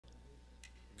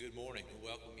Good morning. We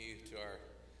welcome you to our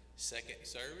second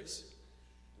service.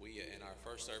 In our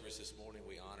first service this morning,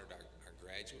 we honored our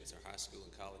graduates, our high school and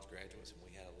college graduates, and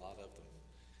we had a lot of them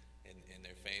and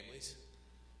their families.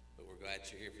 But we're glad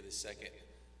you're here for this second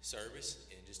service.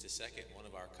 In just a second, one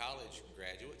of our college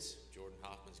graduates, Jordan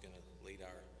Hoffman, is going to lead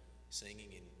our singing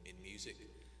and music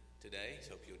today.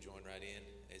 So hope you'll join right in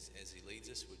as he leads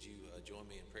us. Would you join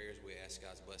me in prayers? We ask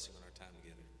God's blessing on our time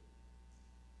together.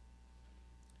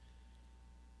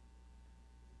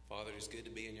 Father, it's good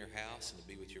to be in your house and to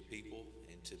be with your people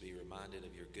and to be reminded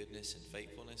of your goodness and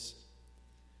faithfulness.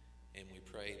 And we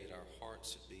pray that our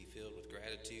hearts would be filled with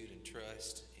gratitude and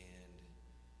trust and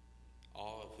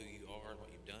awe of who you are and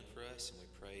what you've done for us. And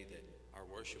we pray that our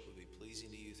worship would be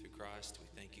pleasing to you through Christ. We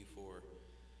thank you for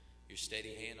your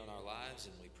steady hand on our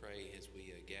lives. And we pray as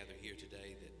we gather here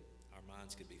today that our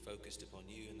minds could be focused upon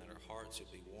you and that our hearts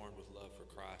would be warmed with love for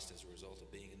Christ as a result of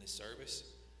being in this service.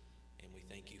 And we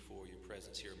thank you for your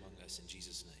presence here among us in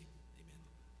Jesus' name.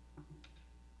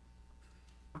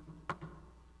 Amen.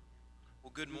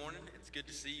 Well, good morning. It's good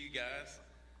to see you guys.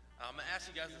 I'm going to ask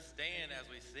you guys to stand as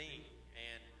we sing.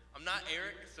 And I'm not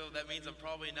Eric, so that means I'm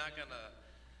probably not going to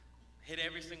hit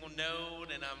every single note,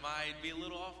 and I might be a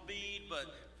little offbeat. But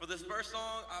for this first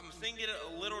song, I'm singing it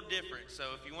a little different.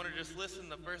 So if you want to just listen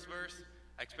to the first verse,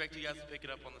 I expect you guys to pick it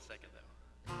up on the second, though.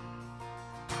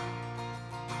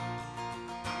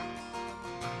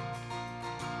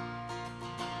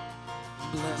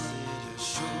 Blessed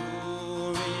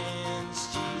assurance,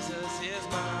 Jesus is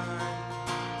mine.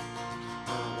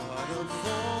 Oh, what a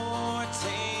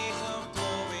foretaste of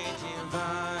glory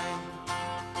divine.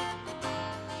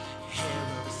 Heir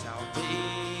of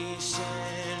salvation,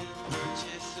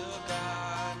 purchase of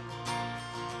God.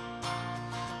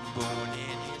 Born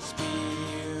in his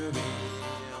spirit,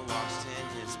 washed in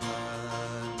his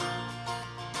blood.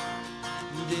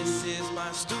 This is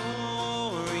my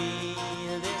story,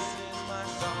 this is my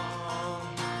song,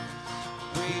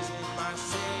 praising my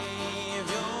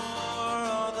Savior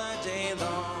all the day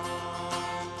long.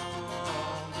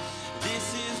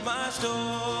 This is my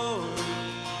story,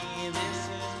 this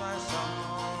is my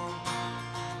song,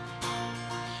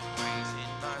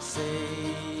 praising my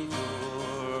Savior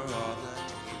all the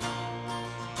day long.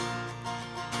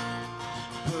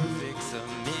 Perfect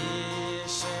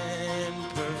submission,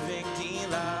 perfect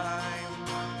delight,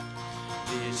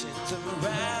 visions of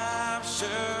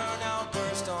rapture now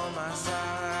burst on my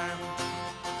side.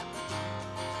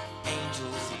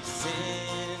 Angels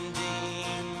descending,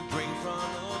 bring from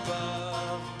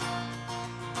above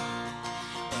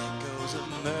echoes of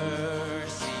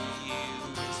mercy,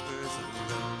 whispers of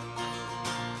love.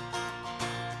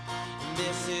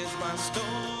 This is my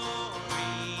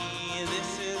story,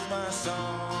 this is my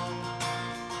song,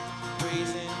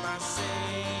 praising my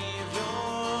Savior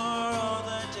all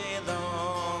the day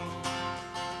long.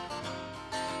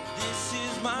 This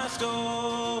is my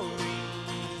story,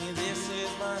 this is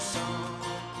my song,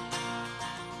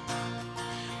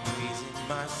 praising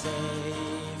my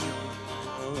Savior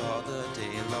all the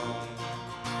day long.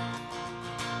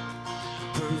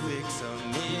 Perfect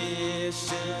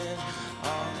submission,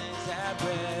 all is at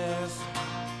rest.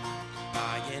 I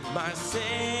and my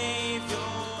Savior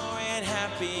and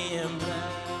happy and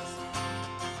blessed,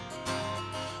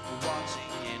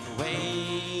 watching and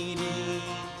waiting,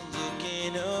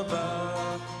 looking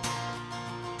above,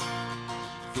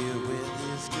 filled with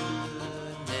his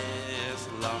goodness,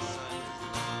 lost in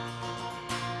his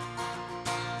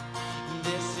love.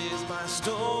 This is my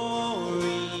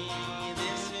story,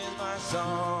 this is my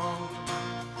song,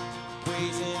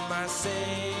 praising my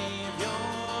Savior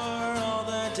all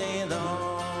the day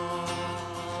long.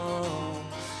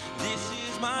 This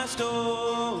is my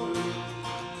story,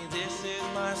 this is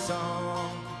my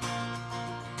song,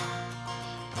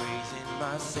 praising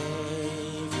my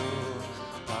Savior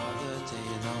all the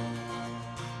day long.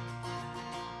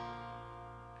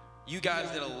 You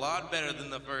guys did a lot better than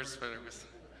the first service.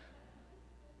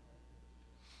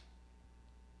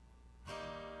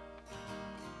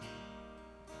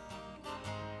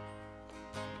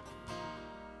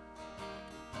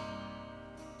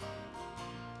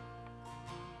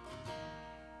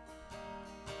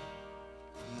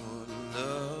 What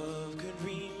love could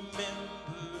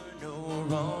remember, no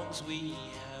wrongs we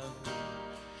have done.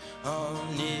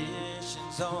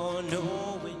 Omniscience,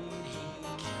 all-knowing, he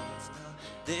counts not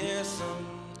their sum.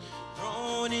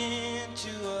 Thrown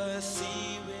into a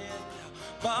sea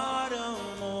without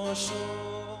bottom or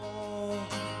shore.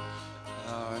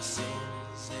 Our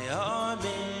sins, they are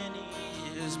many,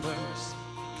 his mercy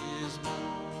is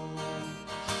more.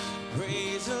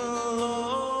 Praise the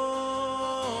Lord,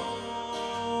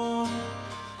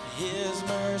 his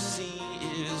mercy mercy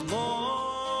is more.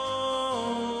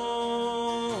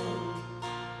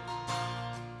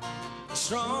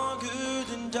 Stronger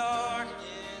than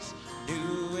darkness,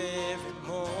 new every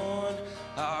morn.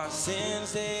 Our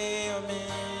sins, they are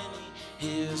many,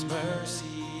 His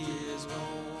mercy is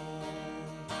more.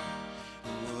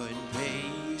 Wouldn't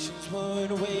patience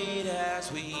would wait as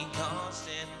we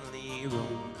constantly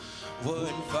roam.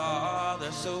 Wouldn't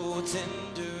Father so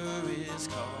tender is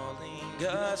calling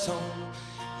us home.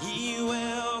 He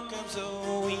welcomes the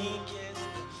weakest,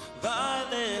 the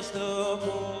vilest, the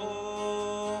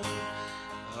poor.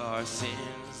 Our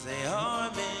sins, they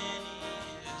are many,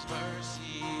 His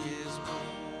mercy is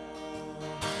more.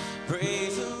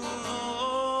 Praise the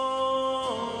Lord,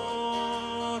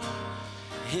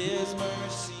 His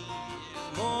mercy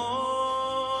is more.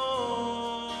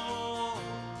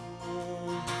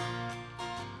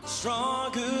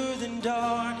 Stronger than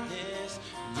darkness,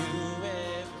 new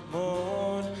every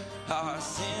morn. Our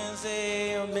sins,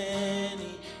 they are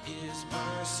many, His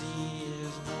mercy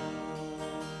is more.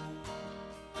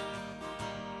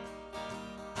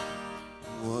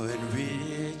 What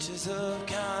riches of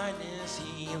kindness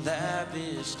He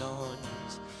lavished on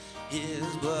us.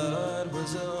 His blood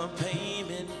was a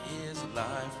payment, His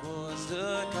life was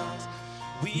the cost.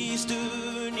 We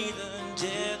stood neither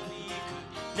death we could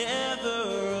never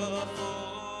afford.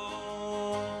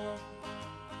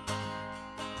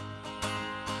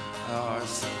 Our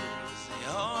sins, they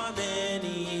are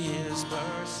many, His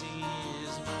mercy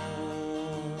is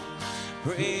more.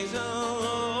 Praise the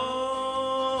Lord,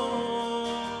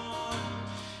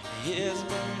 His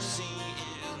mercy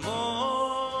is more.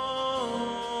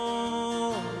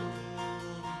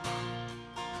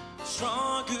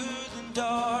 Stronger than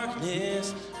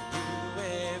darkness, new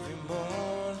every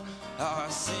morn. Our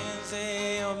sins,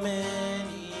 they are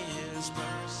many, His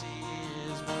mercy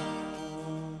is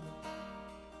more.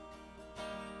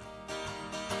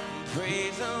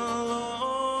 Praise the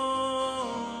Lord,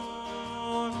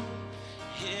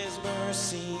 His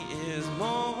mercy is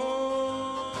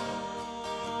more.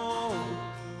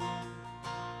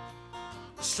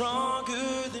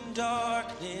 Stronger than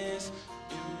darkness,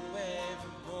 new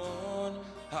every morn.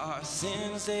 Our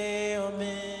sins, they are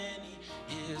many,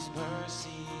 His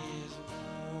mercy is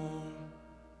more.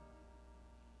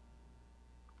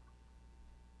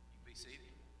 Be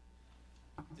seated.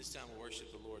 This time we'll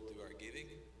worship the Lord through our giving.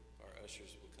 Our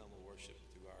ushers will come and worship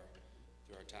through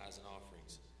our tithes and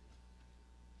offerings.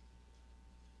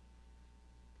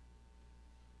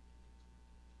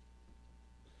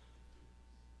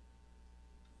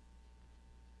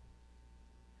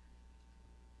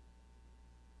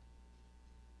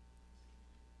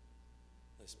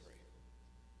 Let's pray.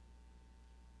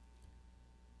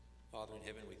 Father in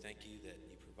heaven, we thank you that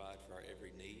you provide for our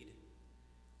every need.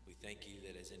 We thank you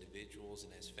that as individuals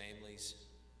and as families,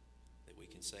 that we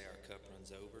can say our cup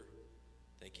runs over.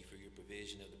 Thank you for your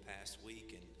provision of the past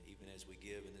week, and even as we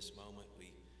give in this moment,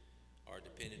 we are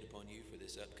dependent upon you for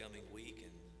this upcoming week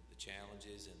and the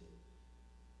challenges and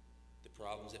the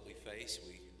problems that we face.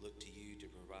 We look to you to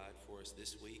provide for us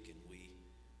this week, and we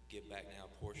give back now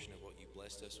a portion of what you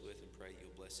blessed us with and pray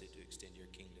you'll bless it to extend your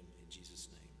kingdom. In Jesus'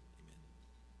 name, amen.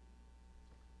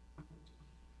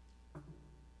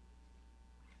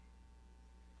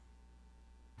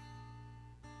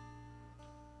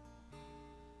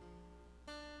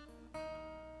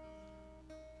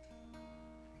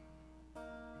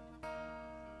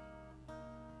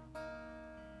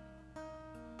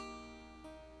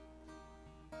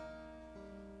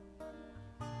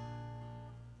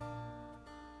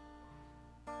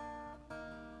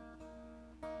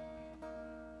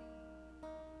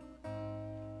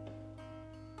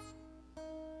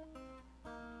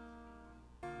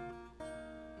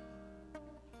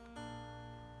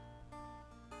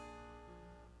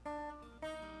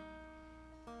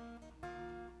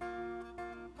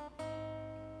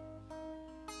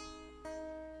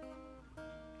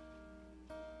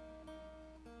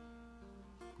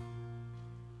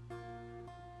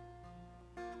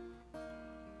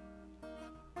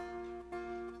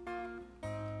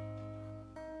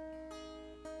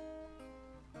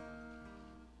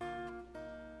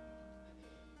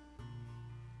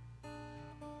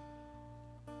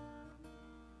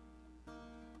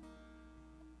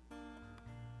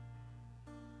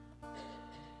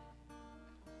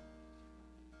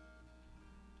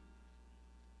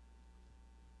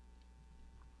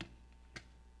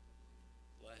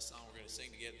 Last song we're going to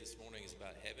sing together this morning is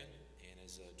about heaven, and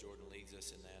as Jordan leads us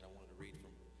in that, I wanted to read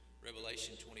from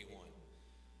Revelation 21.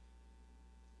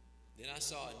 Then I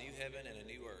saw a new heaven and a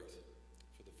new earth,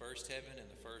 for the first heaven and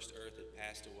the first earth had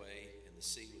passed away, and the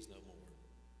sea was no more.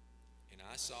 And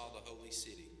I saw the holy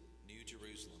city, New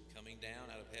Jerusalem, coming down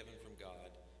out of heaven from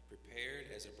God, prepared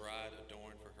as a bride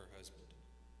adorned for her husband.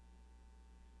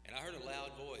 And I heard a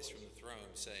loud voice from the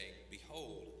throne saying,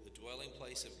 Behold, the dwelling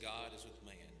place of God is with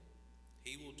man.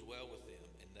 He will dwell with them,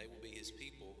 and they will be his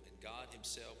people, and God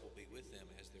himself will be with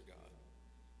them as their God.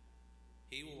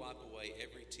 He will wipe away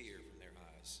every tear from their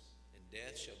eyes, and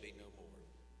death shall be no more.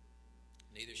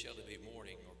 Neither shall there be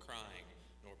mourning, nor crying,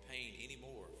 nor pain any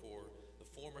more, for the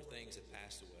former things have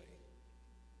passed away.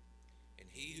 And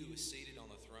he who was seated on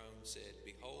the throne said,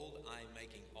 Behold, I am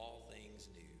making all things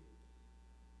new.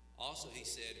 Also he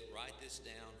said, Write this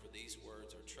down, for these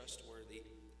words are trustworthy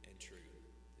and true.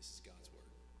 This is God's word.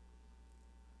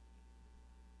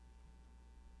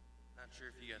 Not sure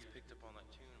if you guys picked up on that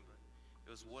tune, but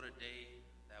it was What a Day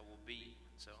That Will Be.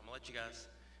 So I'm going to let you guys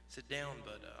sit down,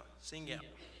 but sing out.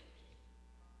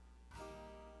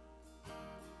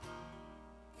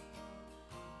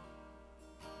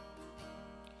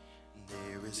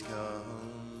 There is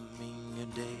coming a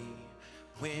day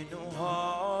when no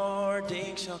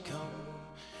heartache shall come,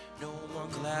 no more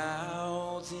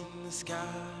clouds in the sky,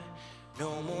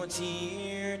 no more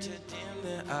tear to dim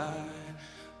the eye.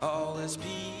 All is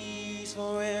peace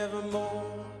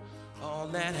forevermore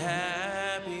on that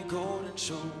happy golden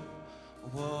shore.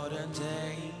 What a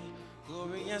day,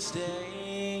 glorious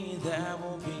day that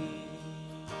will be.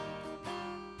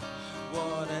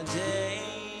 What a day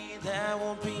that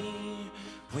will be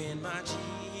when my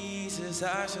Jesus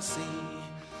I shall see,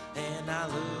 and I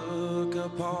look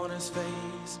upon his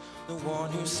face, the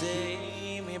one who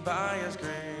saved me by his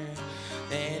grace.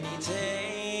 And he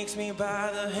takes me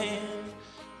by the hand,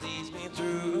 leads me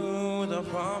through the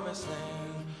promised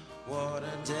land. What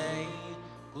a day,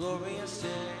 glorious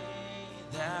day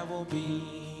that will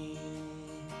be.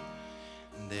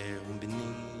 There will be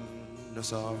no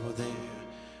sorrow there,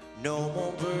 no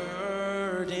more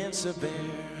burdens to bear,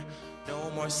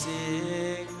 no more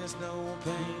sickness, no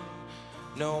pain,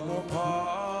 no more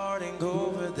parting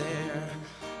over there.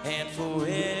 And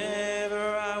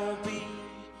forever I will be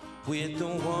with the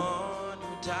one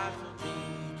who died for me.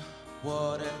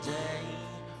 What a day,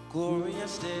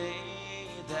 glorious day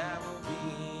that will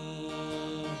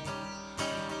be.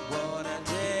 What a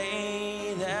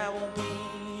day that will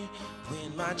be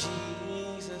when my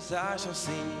Jesus I shall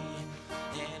see,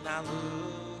 and I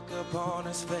look upon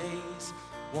his face,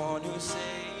 one who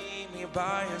saved me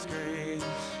by his grace.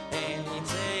 And he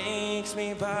takes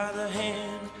me by the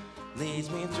hand, leads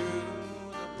me through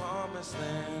the promised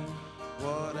land.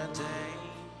 What a day,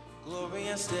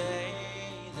 glorious day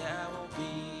that will be.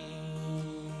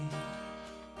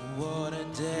 What a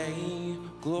day,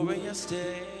 glorious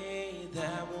day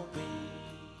that will be.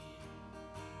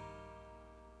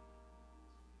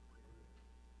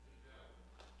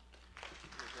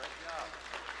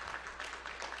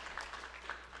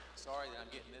 Sorry that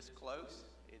I'm getting this close.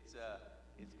 It's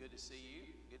good to see you.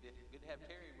 Good to have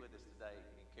Terry with us today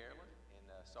and Carolyn. And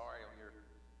sorry on your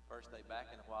first day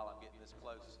back in a while I'm getting this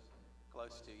close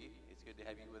to you. It's good to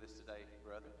have you with us today,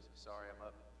 brother. Sorry I'm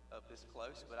up this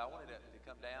close, but I wanted to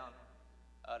come down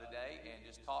today and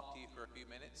just talk to you for a few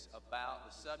minutes about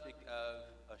the subject of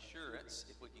assurance.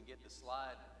 If we can get the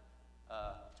slide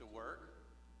to work.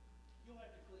 You'll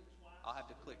have to click twice. I'll have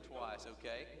to click twice,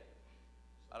 okay?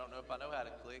 I don't know if I know how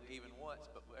to click even once,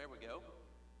 but there we go.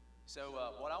 So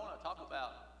what I want to talk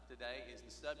about today is the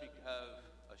subject of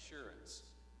assurance.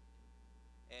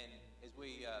 And as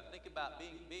we think about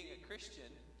being a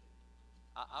Christian,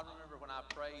 I remember when I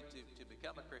prayed to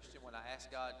become a Christian, when I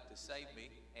asked God to save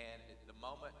me, and at the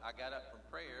moment I got up from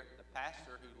prayer, the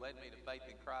pastor who led me to faith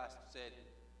in Christ said,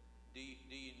 do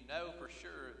you know for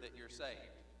sure that you're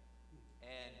saved?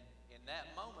 And in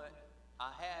that moment,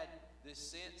 I had this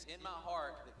sense in my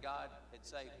heart that God had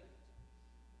saved me.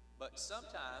 But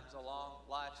sometimes along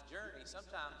life's journey,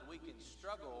 sometimes we can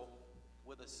struggle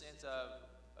with a sense of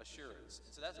assurance.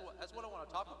 And so that's what I want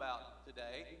to talk about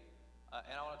today.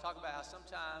 And I want to talk about how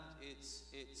sometimes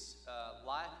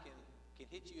life can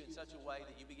hit you in such a way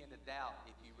that you begin to doubt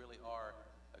if you really are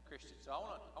a Christian. So I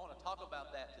want to talk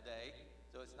about that today.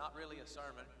 So it's not really a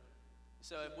sermon.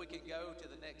 So if we can go to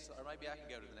the next, or maybe I can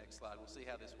go to the next slide. We'll see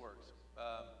how this works.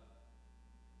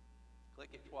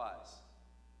 Click it twice.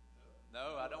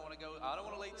 No, I don't want to go. I don't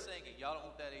want to lead singing. Y'all don't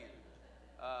want that either.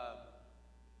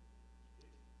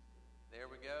 There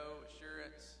we go.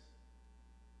 Assurance.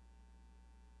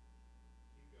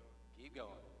 Keep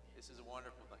going. This is a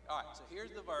wonderful thing. All right, so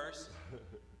here's the verse.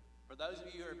 For those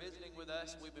of you who are visiting with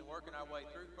us, we've been working our way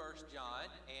through 1 John.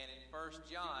 And in 1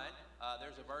 John,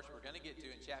 there's a verse we're going to get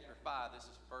to in chapter 5. This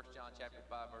is 1 John chapter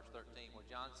 5, verse 13, where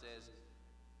John says,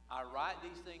 I write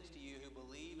these things to you who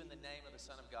believe in the name of the Son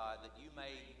God, that you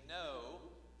may know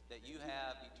that you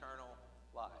have eternal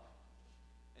life.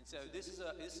 And so this is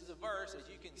a verse, as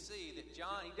you can see, that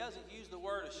John, he doesn't use the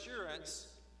word assurance,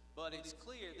 but it's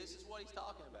clear this is what he's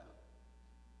talking about.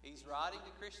 He's writing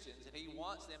to Christians, and he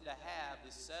wants them to have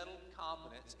this settled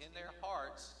confidence in their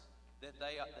hearts that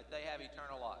they have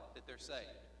eternal life, that they're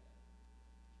saved.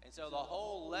 And so the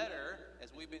whole letter, as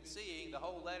we've been seeing, the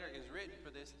whole letter is written for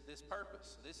this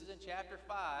purpose. This is in chapter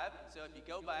 5. And so if you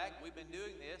go back, we've been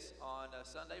doing this on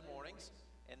Sunday mornings,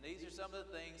 and these are some of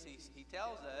the things he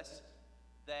tells us,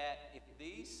 that if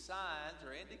these signs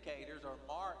or indicators or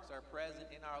marks are present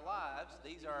in our lives,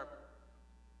 these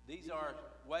are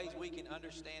ways we can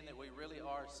understand that we really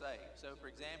are saved. So, for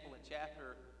example, in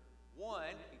chapter 1,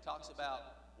 he talks about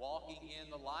walking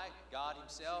in the light. God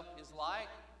himself is light.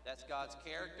 That's God's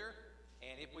character.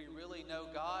 And if we really know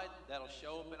God, that'll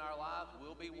show up in our lives.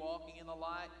 We'll be walking in the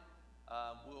light.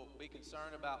 We'll be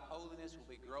concerned about holiness. We'll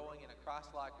be growing in a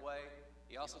Christ-like way.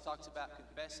 He also talks about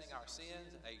confessing our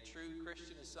sins. A true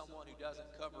Christian is someone who doesn't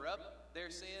cover up their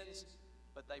sins,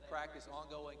 but they practice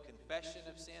ongoing confession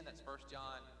of sin. That's 1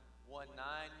 John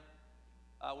 1:9.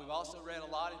 We've also read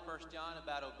a lot in 1 John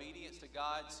about obedience to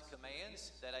God's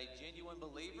commands, that a genuine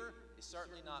believer is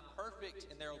certainly not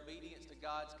perfect in their obedience to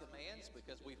God's commands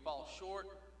because we fall short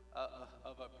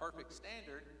of a perfect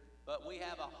standard, but we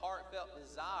have a heartfelt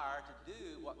desire to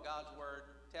do what God's Word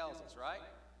tells us, right?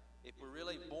 If we're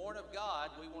really born of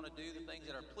God, we want to do the things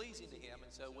that are pleasing to Him,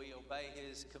 and so we obey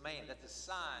His command. That's a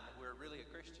sign that we're really a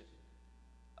Christian.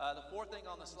 The fourth thing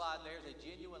on the slide there is a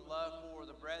genuine love for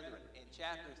the brethren. In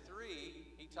chapter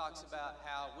 3, he talks about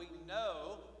how we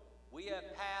know we have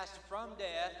passed from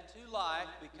death to life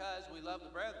because we love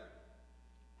the brethren.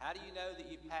 How do you know that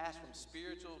you passed from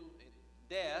spiritual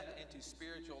death into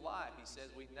spiritual life? He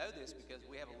says we know this because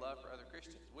we have a love for other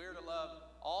Christians. We're to love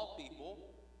all people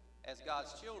as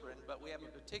God's children, but we have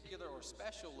a particular or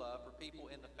special love for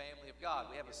people in the family of God.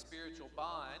 We have a spiritual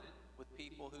bond with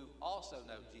people who also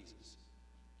know Jesus.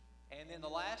 And then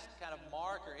the last kind of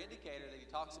mark or indicator that he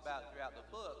talks about throughout the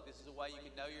book, this is a way you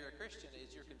can know you're a Christian,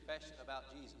 is your confession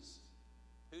about Jesus.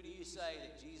 Who do you say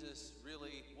that Jesus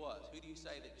really was? Who do you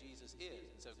say that Jesus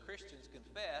is? And so Christians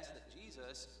confess that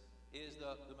Jesus is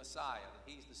the Messiah.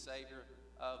 He's the Savior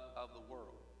of the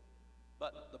world.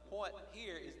 But the point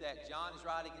here is that John is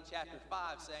writing in chapter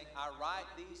 5 saying, I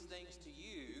write these things to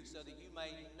you so that you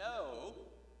may know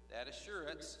that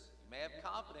assurance, you may have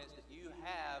confidence that you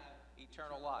have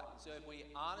eternal life. And so if we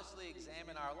honestly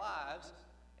examine our lives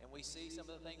and we see some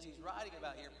of the things he's writing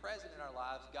about here present in our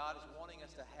lives, God is wanting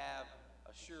us to have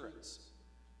assurance.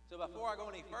 So before I go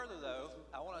any further, though,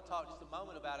 I want to talk just a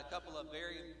moment about a couple of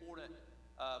very important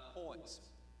points.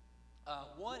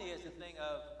 One is the thing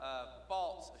of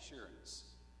false assurance.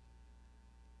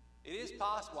 It is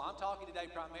possible, I'm talking today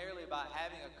primarily about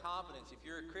having a confidence, if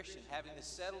you're a Christian, having the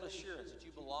settled assurance that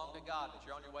you belong to God, that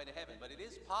you're on your way to heaven. But it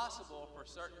is possible for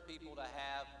certain people to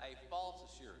have a false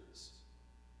assurance.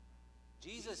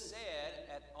 Jesus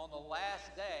said on the last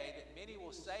day that many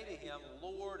will say to him,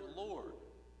 Lord, Lord,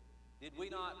 did we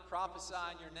not prophesy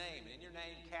in your name? And in your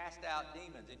name cast out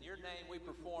demons. In your name we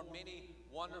perform many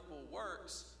wonderful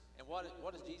works. And what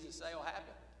does Jesus say will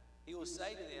happen? He will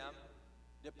say to them,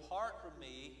 depart from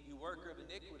me, you worker of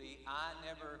iniquity, I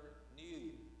never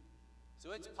knew you.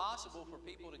 So it's possible for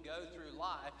people to go through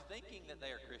life thinking that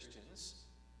they are Christians,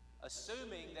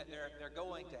 assuming that they're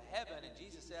going to heaven, and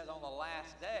Jesus says on the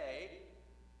last day,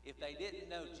 if they didn't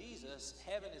know Jesus,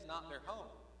 heaven is not their home.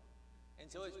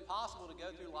 And so it's possible to go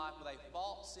through life with a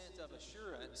false sense of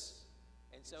assurance,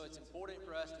 and so it's important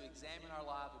for us to examine our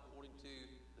lives according to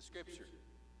the Scripture.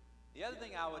 The other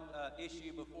thing I would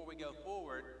issue before we go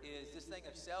forward is this thing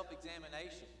of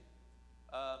self-examination.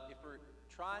 If we're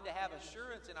trying to have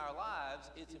assurance in our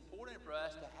lives, it's important for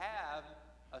us to have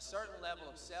a certain level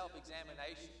of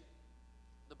self-examination.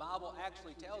 The Bible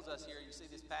actually tells us here, you see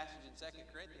this passage in 2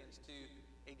 Corinthians, to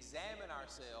examine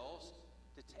ourselves,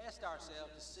 to test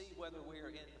ourselves to see whether we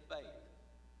are in the faith.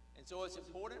 And so it's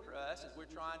important for us as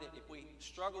we're trying to, if we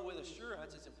struggle with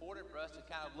assurance, it's important for us to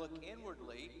kind of look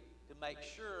inwardly to make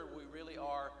sure we really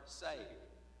are saved.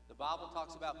 The Bible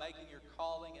talks about making your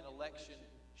calling and election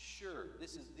sure.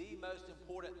 This is the most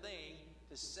important thing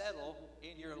to settle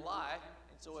in your life,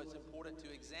 and so it's important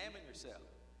to examine yourself.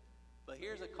 But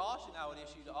here's a caution I would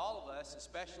issue to all of us,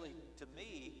 especially to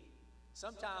me.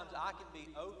 Sometimes I can be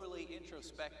overly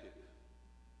introspective.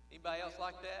 Anybody else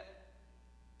like that?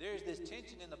 There's this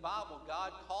tension in the Bible.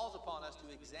 God calls upon us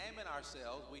to examine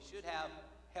ourselves. We should have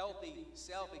healthy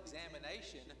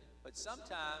self-examination, but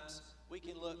sometimes we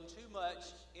can look too much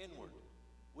inward.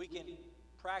 We can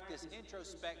practice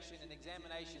introspection and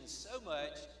examination so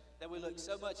much that we look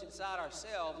so much inside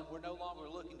ourselves and we're no longer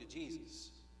looking to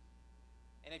Jesus.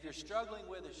 And if you're struggling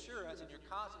with assurance and you're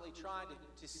constantly trying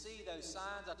to see those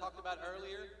signs I talked about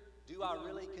earlier, do I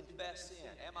really confess sin?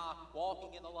 Am I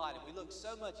walking in the light? And we look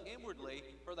so much inwardly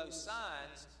for those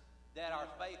signs that our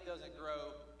faith doesn't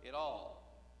grow at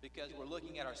all because we're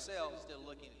looking at ourselves instead of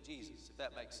looking at Jesus, if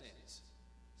that makes sense.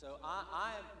 So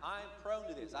I'm prone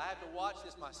to this. I have to watch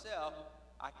this myself.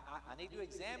 I need to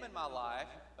examine my life,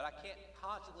 but I can't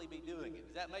constantly be doing it.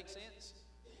 Does that make sense?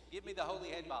 Give me the holy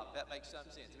head bob if that makes some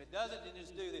sense. If it doesn't, then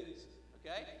just do this,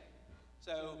 okay?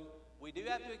 So we do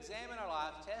have to examine our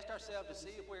lives, test ourselves to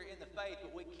see if we're in the faith,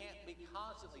 but we can't be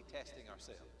constantly testing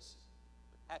ourselves.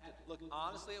 We have to look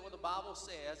honestly at what the Bible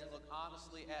says and look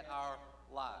honestly at our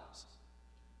lives.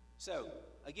 So,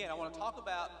 again, I want to talk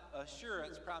about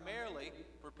assurance primarily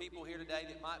for people here today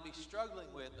that might be struggling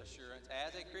with assurance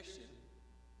as a Christian.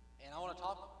 And I want to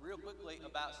talk real quickly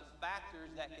about some factors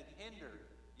that can hinder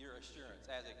your assurance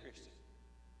as a Christian.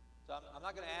 So I'm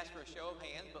not going to ask for a show of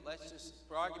hands, but let's just,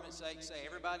 for argument's sake, say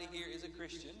everybody here is a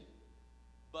Christian.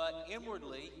 But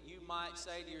inwardly, you might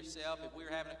say to yourself, you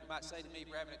might say to me if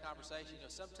we're having a conversation,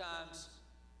 sometimes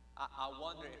I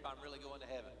wonder if I'm really going to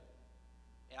heaven.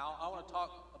 And I want to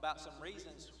talk about some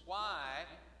reasons why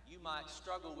you might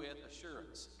struggle with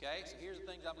assurance. Okay, so here's the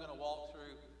things I'm going to walk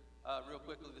through real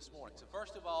quickly this morning. So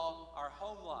first of all, our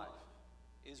home life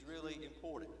is really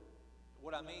important.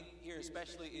 What I mean here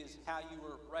especially is how you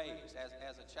were raised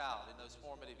as a child in those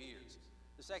formative years.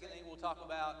 The second thing we'll talk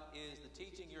about is the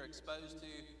teaching you're exposed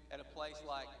to at a place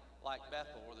like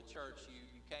Bethel or the church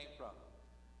you came from.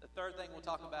 The third thing we'll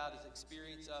talk about is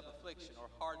experience of affliction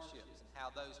or hardships and how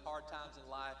those hard times in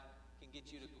life can get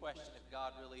you to question if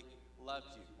God really loves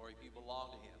you or if you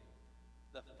belong to Him.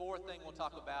 The fourth thing we'll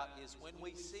talk about is when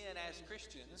we sin as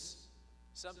Christians,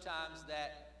 sometimes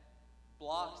that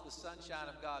blocks the sunshine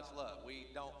of God's love. We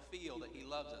don't feel that He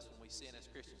loves us when we sin as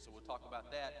Christians, so we'll talk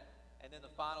about that. And then the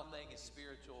final thing is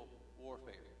spiritual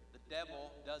warfare. The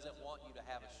devil doesn't want you to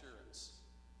have assurance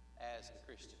as a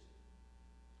Christian.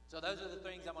 So those are the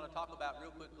things I'm going to talk about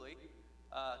real quickly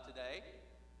today,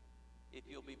 if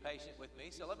you'll be patient with me.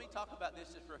 So let me talk about this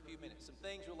just for a few minutes. Some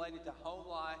things related to home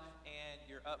life and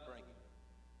your upbringing.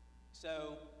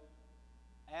 So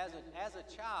as a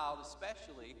child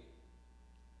especially,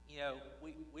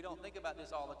 we don't think about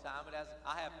this all the time, but as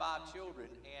I have 5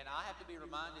 children, and I have to be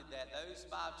reminded that those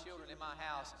 5 children in my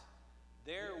house,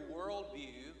 their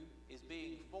worldview is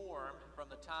being formed from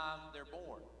the time they're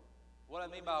born. What I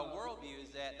mean by a worldview is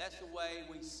that that's the way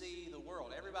we see the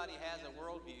world. Everybody has a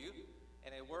worldview,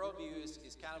 and a worldview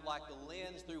is kind of like the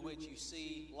lens through which you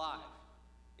see life.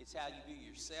 It's how you view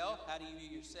yourself. How do you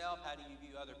view yourself? How do you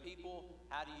view other people?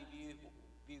 How do you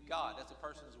view God? That's a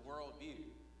person's worldview.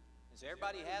 And so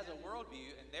everybody has a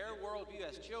worldview, and their worldview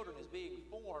as children is being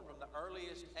formed from the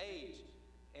earliest age.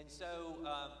 And so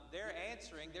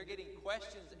they're getting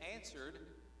questions answered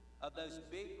of those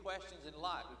big questions in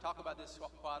life. We talk about this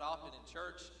quite often in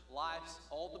church, life's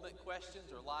ultimate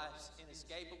questions or life's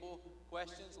inescapable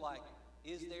questions like,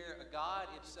 is there a God?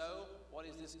 If so, what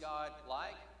is this God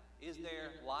like? Is there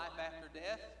life after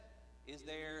death? Is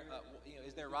there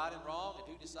right and wrong? And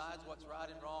who decides what's right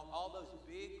and wrong? All those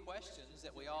big questions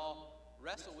that we all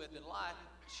wrestle with in life,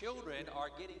 children are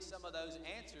getting some of those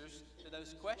answers to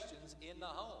those questions in the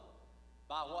home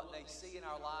by what they see in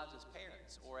our lives as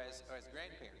parents or as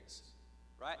grandparents,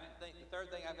 right? The third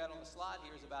thing I've got on the slide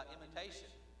here is about imitation,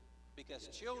 because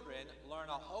children learn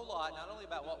a whole lot, not only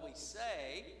about what we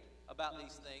say about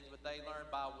these things, but they learn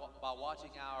by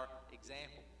watching our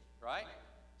example, right?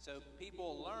 So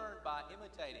people learn by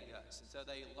imitating us, and so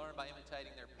they learn by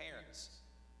imitating their parents.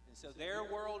 And so their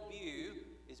worldview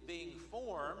is being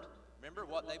formed, remember,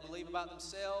 what they believe about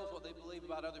themselves, what they believe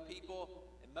about other people,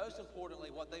 and most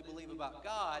importantly, what they believe about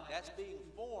God, that's being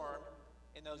formed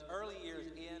in those early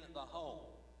years in the home.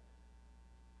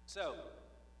 So,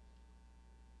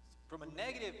 from a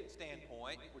negative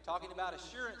standpoint, we're talking about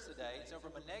assurance today. So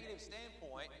from a negative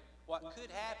standpoint, what could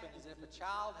happen is if a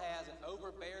child has an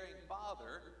overbearing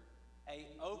father, an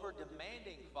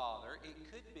over-demanding father, it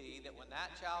could be that when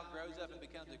that child grows up and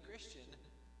becomes a Christian,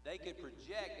 they could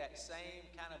project that same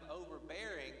kind of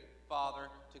overbearing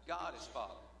father to God as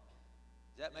Father.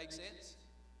 Does that make sense?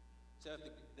 So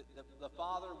if the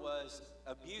father was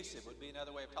abusive, would be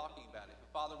another way of talking about it. If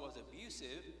the father was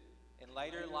abusive, and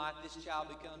later in life this child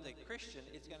becomes a Christian,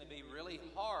 it's going to be really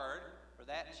hard for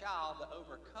that child to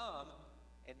overcome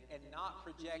and not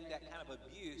project that kind of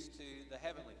abuse to the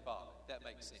Heavenly Father, if that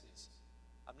makes sense.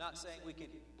 I'm not saying we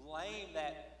could blame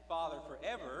that father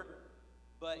forever,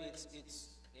 but it's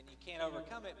and you can't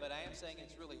overcome it, but I am saying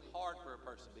it's really hard for a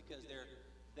person because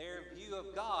their view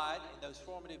of God in those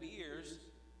formative years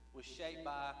was shaped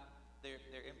by their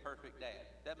imperfect dad.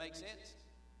 That makes sense?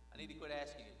 I need to quit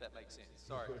asking if that makes sense.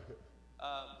 Sorry.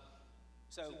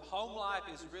 So home life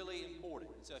is really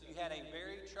important. So if you had a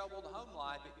very troubled home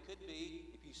life, it could be,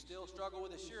 if you still struggle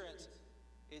with assurance,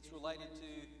 it's related to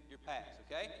your past,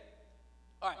 okay?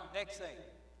 All right, next thing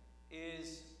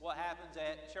is what happens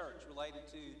at church related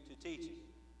to teaching.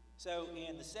 So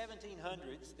in the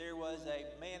 1700s, there was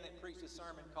a man that preached a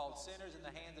sermon called Sinners in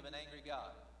the Hands of an Angry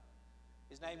God.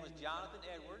 His name was Jonathan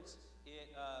Edwards.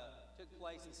 It took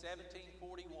place in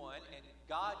 1741, and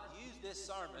God used this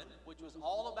sermon, which was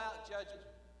all about judgment.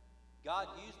 God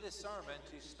used this sermon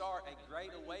to start a great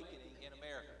awakening in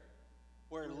America,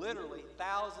 where literally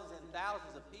thousands and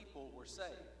thousands of people were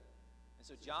saved. And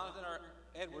so Jonathan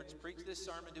Edwards preached this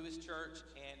sermon to his church,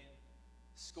 and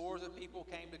scores of people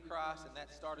came to Christ, and that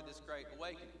started this great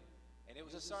awakening. And it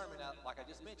was a sermon, like I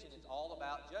just mentioned, it's all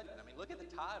about judgment. I mean, look at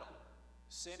the title,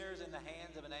 Sinners in the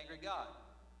Hands of an Angry God.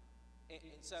 And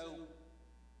so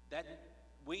that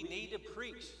we need to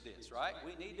preach this, right?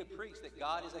 We need to preach that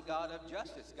God is a God of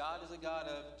justice. God is a God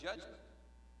of judgment.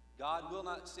 God will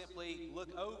not simply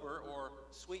look over or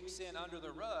sweep sin under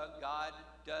the rug. God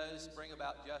does bring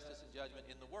about justice and judgment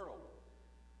in the world.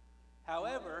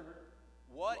 However,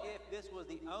 what if this was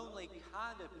the only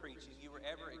kind of preaching you were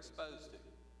ever exposed to?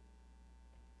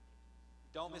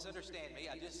 Don't misunderstand me.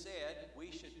 I just said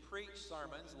we should preach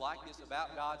sermons like this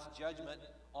about God's judgment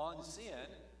on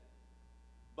sin.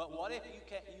 But what if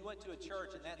you went to a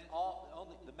church and that's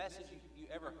only the message you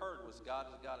ever heard was God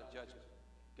is a God of judgment.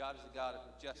 God is a God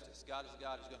of justice. God is a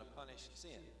God who's going to punish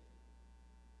sin.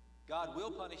 God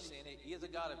will punish sin. He is a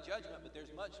God of judgment, but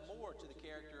there's much more to the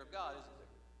character of God, isn't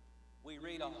there? We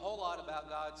read a whole lot about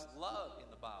God's love in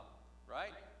the Bible,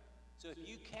 right? So if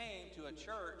you came to a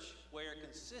church where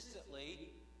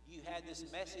consistently you had this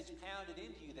message pounded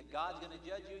into you that God's going to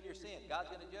judge you in your sin, God's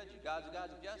going to judge you, God's a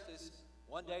God of justice,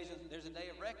 one day there's a day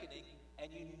of reckoning,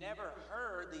 and you never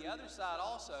heard the other side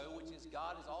also, which is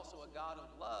God is also a God of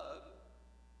love,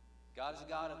 God is a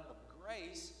God of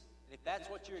grace, and if that's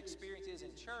what your experience is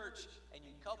in church, and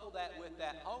you couple that with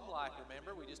that home life,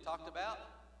 remember, we just talked about,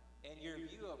 and your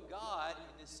view of God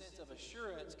in this sense of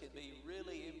assurance can be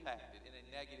really impacted in a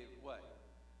negative way.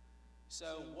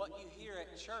 So what you hear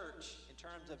at church in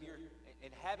terms of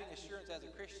and having assurance as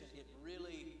a Christian, it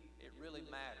really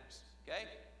matters, okay?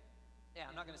 Now,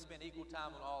 I'm not going to spend equal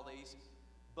time on all these,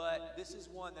 but this is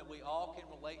one that we all can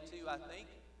relate to, I think,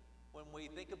 when we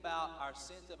think about our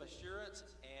sense of assurance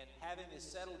and having this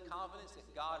settled confidence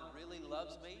that God really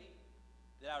loves me,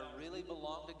 that I really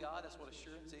belong to God. That's what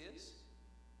assurance is.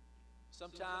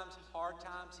 Sometimes hard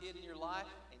times hit in your life,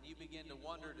 and you begin to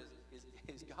wonder,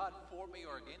 is God for me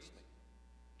or against me?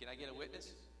 Can I get a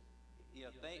witness? You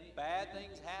know, bad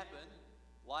things happen,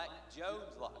 like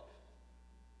Job's life.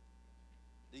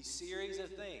 These series of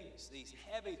things, these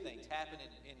heavy things happen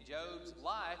in Job's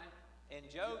life, and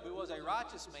Job, who was a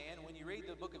righteous man, when you read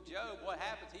the book of Job, what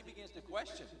happens? He begins to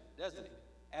question, doesn't he?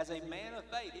 As a man of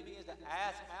faith, he begins to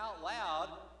ask out loud,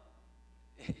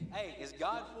 hey, is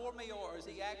God for me or is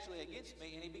he actually against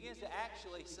me? And he begins to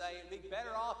actually say, it'd be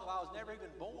better off if I was never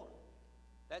even born.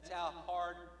 That's how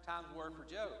hard times were for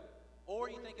Job. Or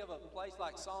you think of a place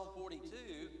like Psalm 42,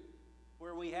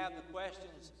 where we have the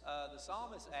questions the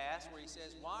psalmist asks, where he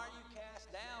says, why are you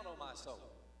cast down, O my soul?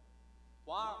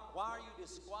 Why are you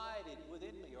disquieted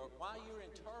within me? Or why are you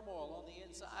in turmoil on the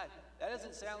inside? That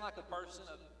doesn't sound like a person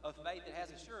of faith that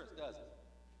has assurance, does it?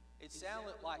 It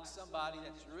sounded like somebody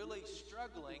that's really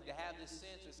struggling to have this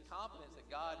sense, this confidence that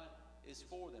God is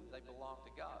for them. They belong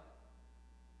to God.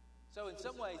 So in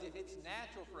some ways, it's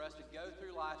natural for us to go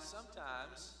through life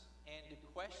sometimes and to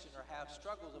question or have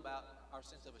struggles about our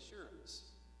sense of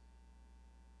assurance.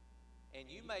 And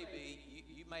you may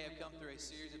have come through a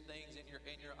series of things in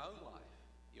your own life.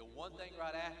 You know, one thing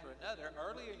right after another.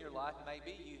 Earlier in your life,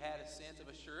 maybe you had a sense of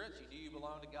assurance. You knew you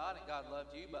belonged to God and God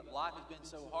loved you, but life has been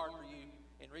so hard for you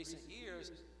in recent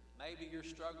years, maybe you're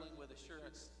struggling with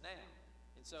assurance now.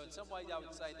 And so in some ways I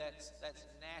would say that's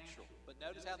natural. But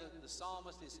notice how the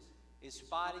psalmist is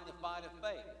fighting the fight of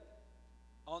faith.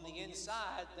 On the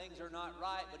inside, things are not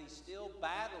right, but he's still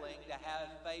battling to have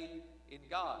faith in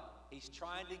God. He's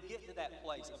trying to get to that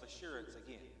place of assurance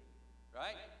again,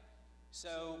 right?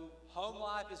 So home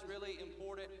life is really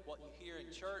important. What you hear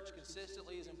in church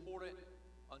consistently is important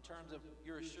in terms of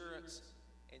your assurance.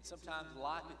 And sometimes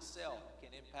life itself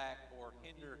can impact or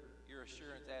hinder your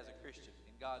assurance as a Christian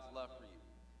in God's love for you.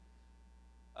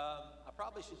 I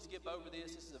probably should skip over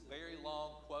this. This is a very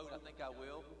long quote. I think I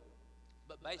will.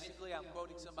 But basically, I'm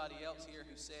quoting somebody else here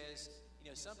who says,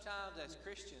 sometimes as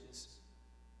Christians,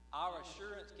 our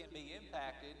assurance can be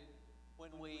impacted when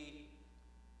we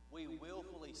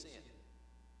willfully sin.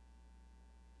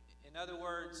 In other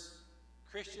words,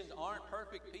 Christians aren't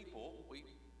perfect people. We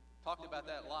talked about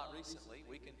that a lot recently.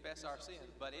 We confess our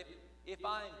sins. But if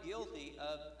I am guilty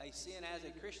of a sin as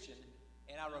a Christian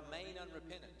and I remain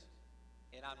unrepentant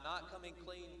and I'm not coming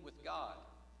clean with God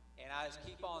and I just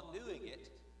keep on doing it,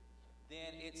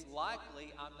 then it's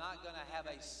likely I'm not going to have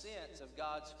a sense of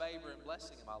God's favor and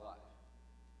blessing in my life.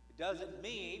 It doesn't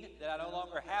mean that I no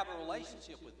longer have a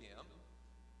relationship with Him.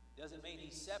 It doesn't mean He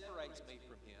separates me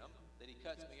from Him, that He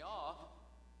cuts me off.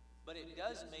 But it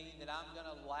does mean that I'm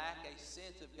going to lack a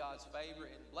sense of God's favor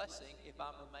and blessing if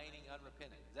I'm remaining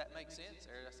unrepentant. Does that make sense?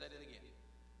 Or I said it again.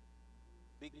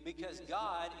 Because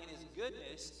God, in His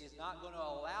goodness, is not going to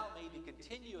allow me to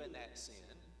continue in that sin.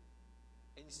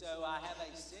 And so I have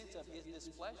a sense of His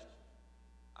displeasure.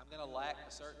 I'm going to lack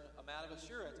a certain amount of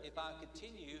assurance if I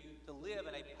continue to live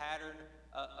in a pattern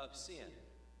of sin.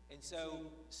 And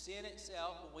so sin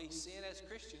itself, when we sin as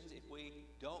Christians, if we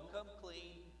don't come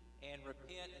clean and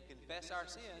repent and confess our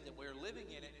sins and we're living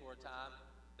in it for a time,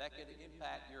 that could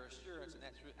impact your assurance, and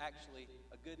that's actually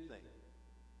a good thing.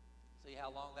 See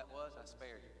how long that was? I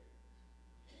spared you.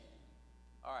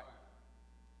 All right.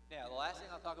 Now, the last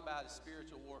thing I'll talk about is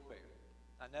spiritual warfare.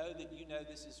 I know that you know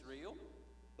this is real,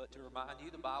 but to remind you,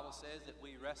 the Bible says that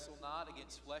we wrestle not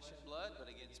against flesh and blood, but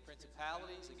against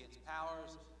principalities, against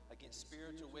powers, against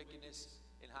spiritual wickedness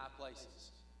in high places.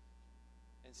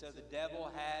 And so the devil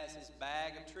has his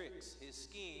bag of tricks, his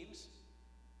schemes,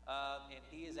 and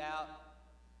he is out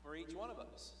for each one of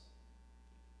us.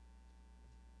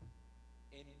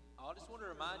 And I just want to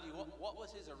remind you, what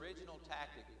was his original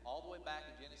tactic all the way back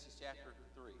in Genesis chapter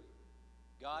 3?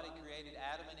 God had created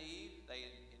Adam and Eve. They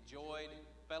enjoyed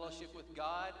fellowship with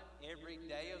God every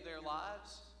day of their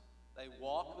lives. They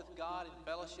walked with God in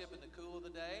fellowship in the cool of the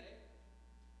day.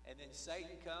 And then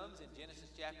Satan comes in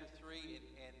Genesis chapter 3,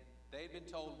 and they've been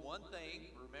told one thing.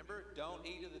 Remember, don't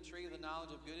eat of the tree of the knowledge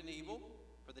of good and evil.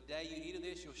 For the day you eat of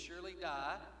this, you'll surely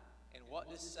die. And what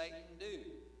does Satan do?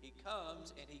 He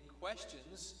comes and he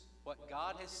questions what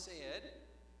God has said,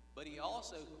 but he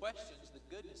also questions the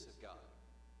goodness of God.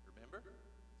 Remember?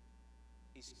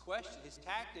 His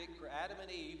tactic for Adam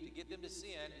and Eve to get them to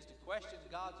sin is to question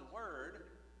God's word,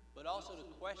 but also to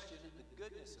question the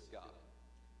goodness of God.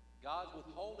 God's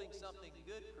withholding something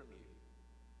good from you.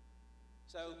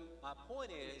 So my point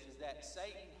is that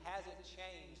Satan hasn't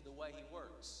changed the way he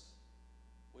works.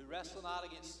 We wrestle not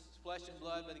against flesh and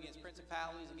blood, but against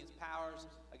principalities, against powers,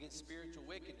 against spiritual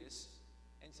wickedness.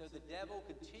 And so the devil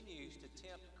continues to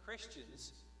tempt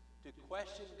Christians to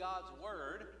question God's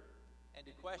word and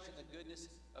to question the goodness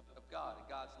of God and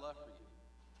God's love for you.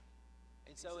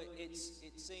 And so it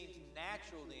seems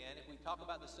natural then, if we talk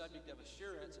about the subject of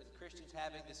assurance and Christians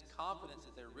having this confidence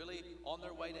that they're really on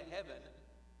their way to heaven,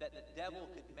 that the devil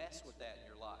could mess with that in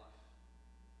your life.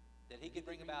 That he could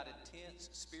bring about intense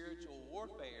spiritual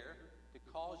warfare to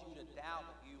cause you to doubt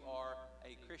that you are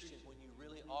a Christian when you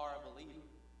really are a believer.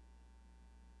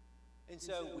 And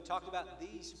so we talked about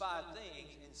these 5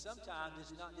 things, and sometimes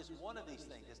it's not just one of these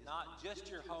things. It's not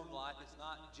just your home life. It's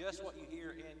not just what you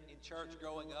hear in church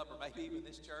growing up, or maybe even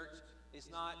this church. It's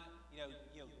not,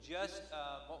 just,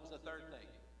 what was the third thing?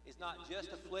 It's not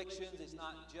just afflictions. It's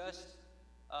not just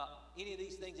any of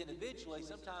these things individually.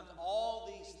 Sometimes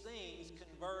all these things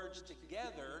converge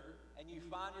together, and you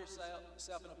find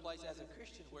yourself in a place as a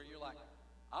Christian where you're like,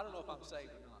 I don't know if I'm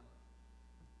saved or not.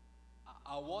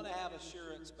 I want to have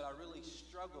assurance, but I really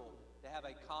struggle to have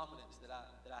a confidence that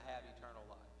I have eternal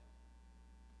life.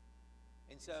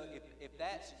 And so if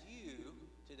that's you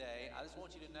today, I just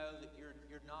want you to know that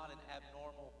you're not an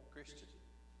abnormal Christian.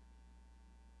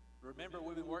 Remember,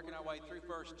 we've been working our way through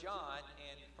 1 John,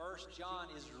 and 1 John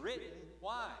is written,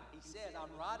 why? He says,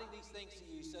 I'm writing these things to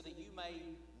you so that you may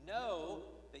know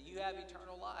that you have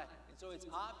eternal life. And so it's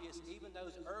obvious, even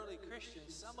those early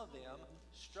Christians, some of them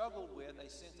struggled with a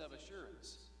sense of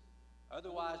assurance.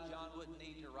 Otherwise, John wouldn't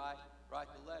need to write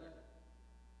the letter.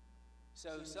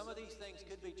 So some of these things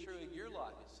could be true in your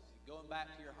life. It's going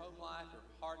back to your home life or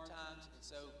hard times. And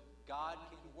so God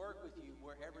can work with you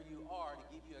wherever you are to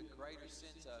give you a greater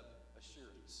sense of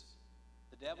assurance.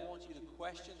 The devil wants you to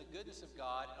question the goodness of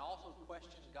God and also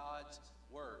question God's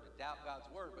word, doubt God's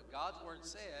word. But God's word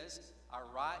says, I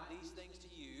write these things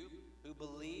to you who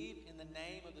believe in the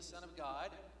name of the Son of God,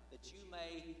 that you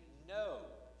may know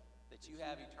that you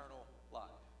have eternal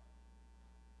life.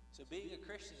 So being a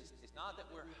Christian is not that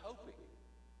we're hoping.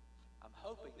 I'm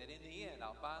hoping that in the end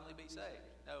I'll finally be saved.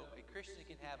 No, a Christian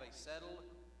can have a settled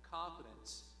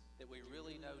confidence that we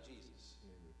really know Jesus.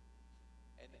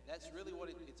 And that's really what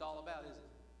it's all about, isn't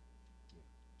it?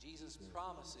 Jesus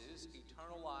promises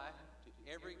eternal life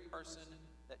to every person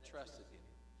that trusted him.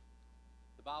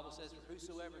 The Bible says, "For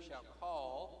whosoever shall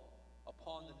call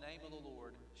upon the name of the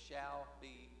Lord shall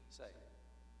be saved."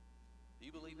 Do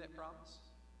you believe that promise?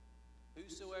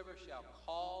 Whosoever shall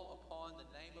call upon the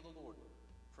name of the Lord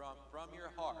from your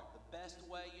heart, the best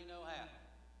way you know how.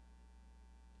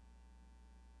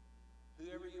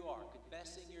 Whoever you are,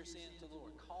 confessing your sins to the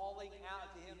Lord, calling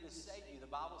out to him to save you. The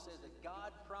Bible says that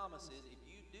God promises if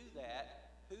you do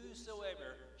that,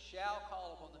 whosoever shall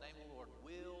call upon the name of the Lord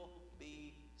will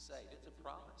be saved. It's a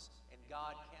promise, and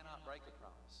God cannot break a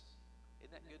promise.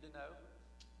 Isn't that good to know?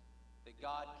 That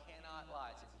God cannot lie.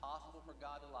 It's impossible for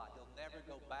God to lie. He'll never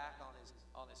go back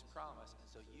on his promise, and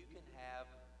so you can have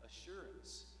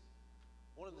assurance.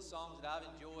 One of the songs that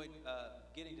I've enjoyed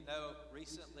getting to know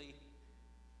recently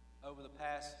over the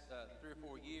past 3 or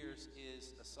 4 years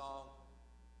is a song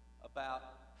about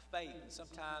faith. And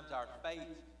sometimes our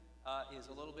faith is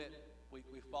a little bit,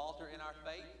 we falter in our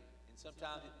faith, and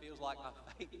sometimes it feels like my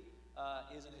faith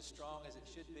isn't as strong as it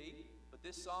should be. But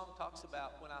this song talks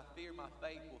about, when I fear my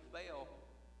faith will fail,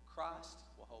 Christ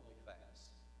will hold me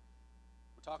fast.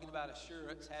 We're talking about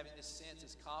assurance, having this sense,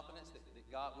 this confidence that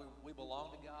God, we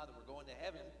belong to God, that we're going to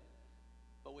heaven.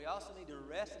 But we also need to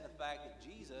rest in the fact that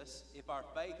Jesus, if our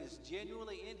faith is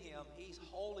genuinely in him, he's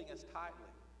holding us tightly.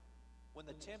 When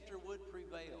the tempter would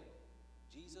prevail,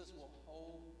 Jesus will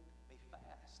hold me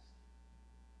fast.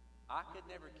 I could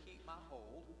never keep my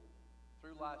hold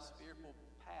through life's fearful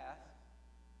path,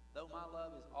 though my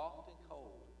love is often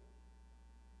cold.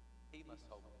 He must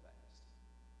hold me fast.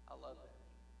 I love that.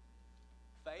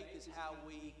 Faith is how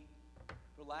we,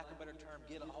 for lack of a better term,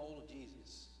 get a hold of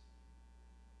Jesus.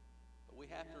 But we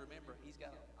have to remember, he's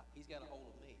got a hold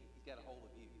of me. He's got a hold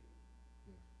of you.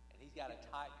 And he's got a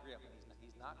tight grip, and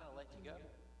he's not going to let you go.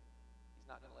 He's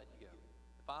not going to let you go.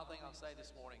 The final thing I'll say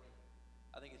this morning,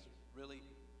 I think it's really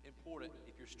important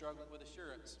if you're struggling with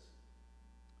assurance.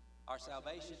 Our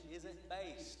salvation isn't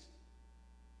based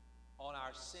on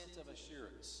our sense of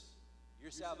assurance.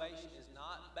 Your salvation is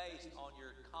not based on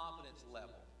your confidence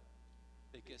level.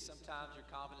 Because sometimes your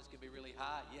confidence can be really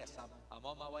high. Yes, I'm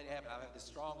on my way to heaven. I have this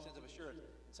strong sense of assurance.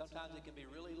 And sometimes it can be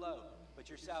really low. But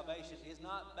your salvation is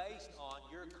not based on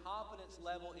your confidence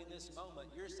level in this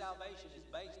moment. Your salvation is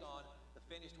based on the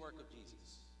finished work of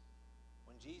Jesus.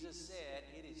 When Jesus said,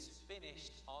 "It is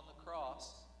finished" on the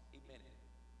cross, he meant it.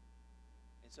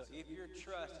 And so if your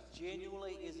trust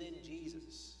genuinely is in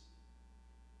Jesus,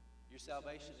 your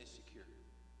salvation is secure.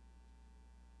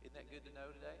 Isn't that good to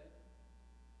know today?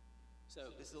 So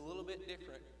this is a little bit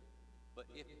different, but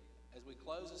as we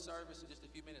close the service in just a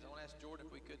few minutes, I want to ask Jordan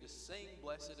if we could just sing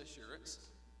 "Blessed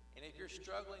Assurance." And if you're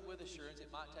struggling with assurance,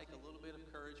 it might take a little bit of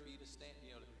courage for you to stand,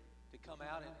 to come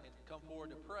out and come forward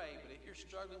to pray. But if you're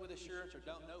struggling with assurance or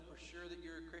don't know for sure that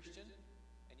you're a Christian,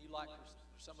 and you'd like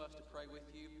for some of us to pray with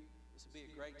you, this would be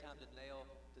a great time to nail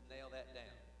that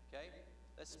down. Okay?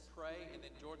 Let's pray, and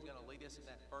then Jordan's going to lead us in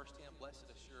that first hymn, "Blessed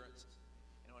Assurance."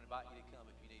 And I want to invite you to come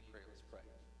if you need prayer. Let's pray.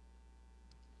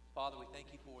 Father, we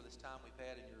thank you for this time we've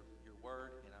had in your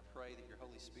word, and I pray that your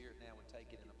Holy Spirit now would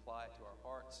take it and apply it to our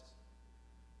hearts.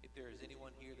 If there is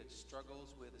anyone here that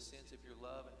struggles with a sense of your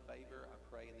love and favor, I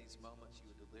pray in these moments you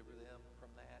would deliver them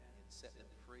from that and set them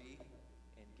free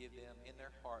and give them in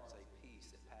their hearts a peace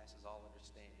that passes all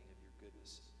understanding of your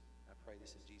goodness. I pray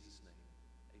this in Jesus' name.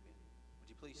 Amen. Would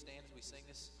you please stand as we sing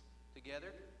this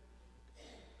together?